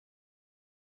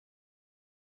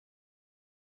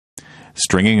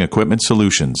Stringing Equipment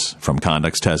Solutions from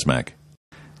Condux Tesmec.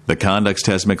 The Condux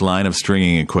Tesmec line of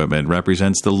stringing equipment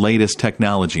represents the latest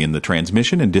technology in the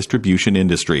transmission and distribution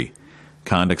industry.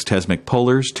 Condux Tesmec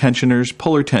pullers, tensioners,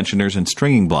 puller tensioners, and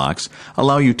stringing blocks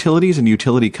allow utilities and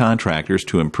utility contractors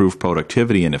to improve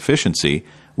productivity and efficiency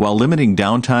while limiting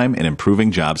downtime and improving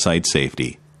job site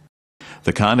safety.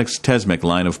 The Condux Tesmec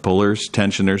line of pullers,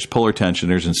 tensioners, puller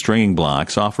tensioners, and stringing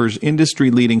blocks offers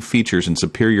industry-leading features and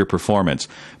superior performance,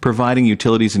 providing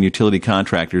utilities and utility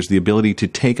contractors the ability to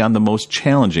take on the most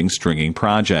challenging stringing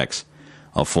projects.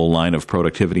 A full line of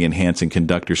productivity-enhancing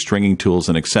conductor stringing tools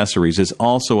and accessories is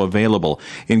also available,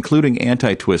 including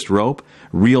anti-twist rope,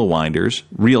 reel winders,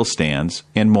 reel stands,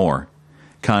 and more.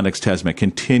 Condux Tesmec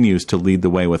continues to lead the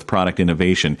way with product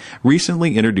innovation,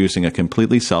 recently introducing a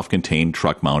completely self-contained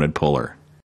truck-mounted puller.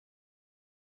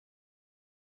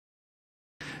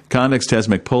 Condux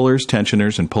Tesmec pullers,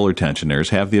 tensioners, and puller tensioners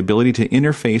have the ability to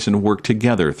interface and work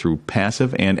together through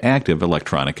passive and active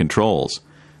electronic controls.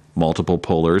 Multiple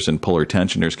pullers and puller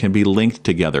tensioners can be linked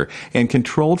together and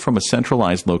controlled from a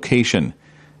centralized location.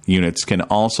 Units can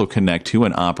also connect to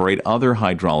and operate other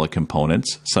hydraulic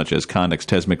components, such as Condux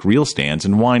Tesmec reel stands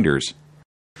and winders.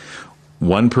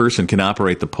 One person can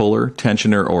operate the puller,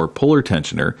 tensioner, or puller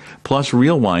tensioner, plus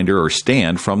reel winder or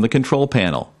stand from the control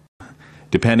panel.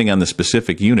 Depending on the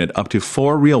specific unit, up to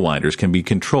 4 reel winders can be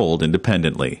controlled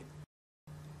independently.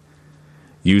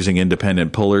 Using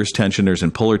independent pullers, tensioners,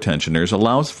 and puller tensioners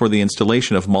allows for the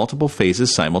installation of multiple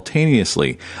phases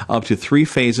simultaneously. Up to 3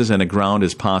 phases and a ground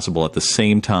is possible at the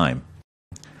same time.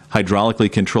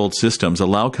 Hydraulically controlled systems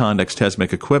allow Condux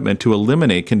Tesmec equipment to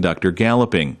eliminate conductor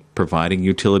galloping, providing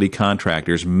utility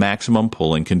contractors maximum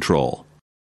pulling control.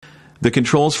 The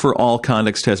controls for all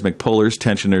Condux Tesmec pullers,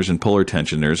 tensioners, and puller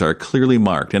tensioners are clearly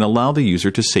marked and allow the user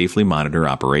to safely monitor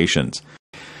operations.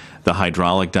 The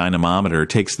hydraulic dynamometer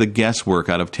takes the guesswork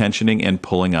out of tensioning and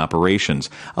pulling operations,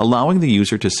 allowing the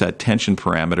user to set tension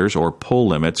parameters or pull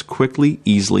limits quickly,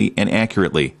 easily, and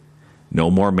accurately. No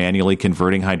more manually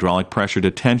converting hydraulic pressure to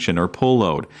tension or pull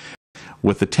load.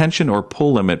 With the tension or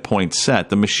pull limit point set,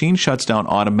 the machine shuts down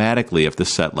automatically if the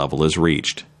set level is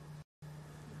reached.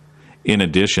 In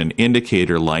addition,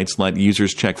 indicator lights let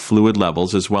users check fluid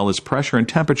levels as well as pressure and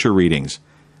temperature readings.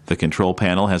 The control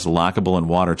panel has a lockable and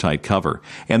watertight cover,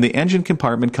 and the engine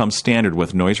compartment comes standard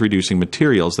with noise-reducing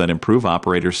materials that improve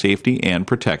operator safety and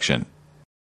protection.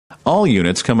 All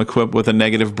units come equipped with a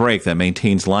negative brake that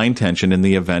maintains line tension in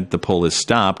the event the pull is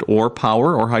stopped or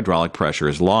power or hydraulic pressure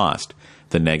is lost.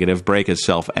 The negative brake is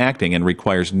self-acting and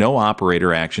requires no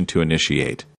operator action to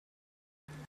initiate.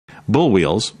 Bull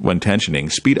wheels, when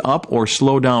tensioning, speed up or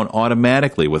slow down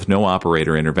automatically with no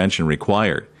operator intervention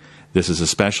required. This is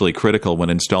especially critical when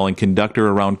installing conductor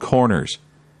around corners.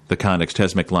 The Condux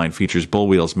Tesmec line features bull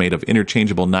wheels made of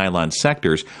interchangeable nylon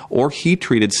sectors or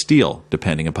heat-treated steel,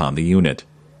 depending upon the unit.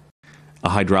 A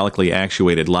hydraulically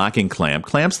actuated locking clamp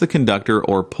clamps the conductor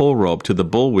or pull rope to the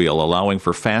bull wheel, allowing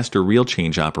for faster reel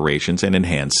change operations and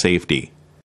enhanced safety.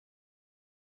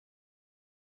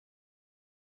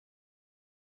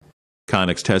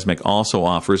 Condux Tesmec also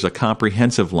offers a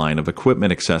comprehensive line of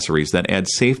equipment accessories that add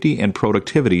safety and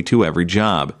productivity to every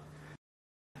job.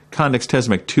 Condux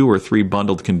Tesmec 2 or 3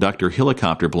 bundled conductor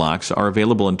helicopter blocks are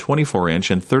available in 24-inch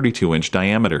and 32-inch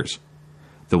diameters.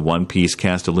 The one-piece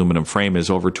cast aluminum frame is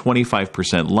over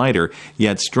 25% lighter,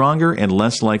 yet stronger and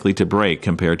less likely to break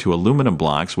compared to aluminum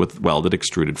blocks with welded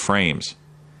extruded frames.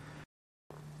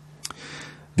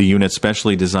 The unit's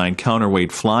specially designed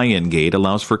counterweight fly-in gate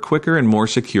allows for quicker and more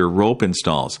secure rope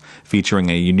installs, featuring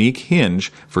a unique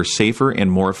hinge for safer and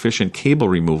more efficient cable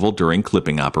removal during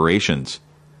clipping operations.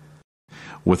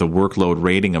 With a workload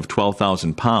rating of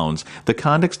 12,000 pounds, the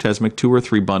Condux Tesmec 2 or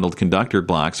 3 bundled conductor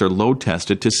blocks are load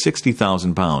tested to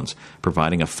 60,000 pounds,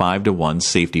 providing a 5-to-1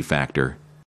 safety factor.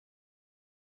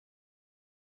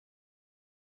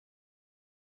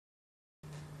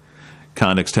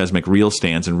 Condux Tesmec reel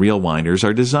stands and reel winders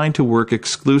are designed to work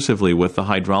exclusively with the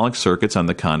hydraulic circuits on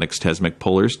the Condux Tesmec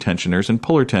pullers, tensioners, and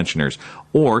puller tensioners,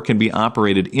 or can be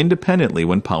operated independently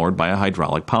when powered by a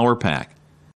hydraulic power pack.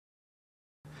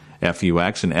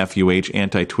 FUX and FUH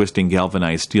anti-twisting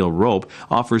galvanized steel rope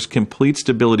offers complete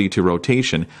stability to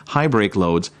rotation, high brake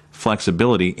loads,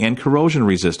 flexibility, and corrosion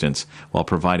resistance, while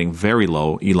providing very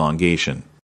low elongation.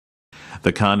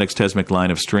 The Condux Tesmec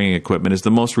line of stringing equipment is the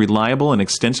most reliable and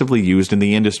extensively used in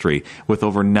the industry, with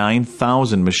over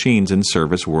 9,000 machines in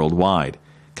service worldwide.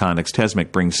 Condux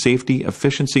Tesmec brings safety,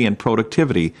 efficiency, and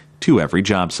productivity to every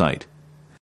job site.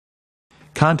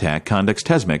 Contact Condux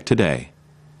Tesmec today.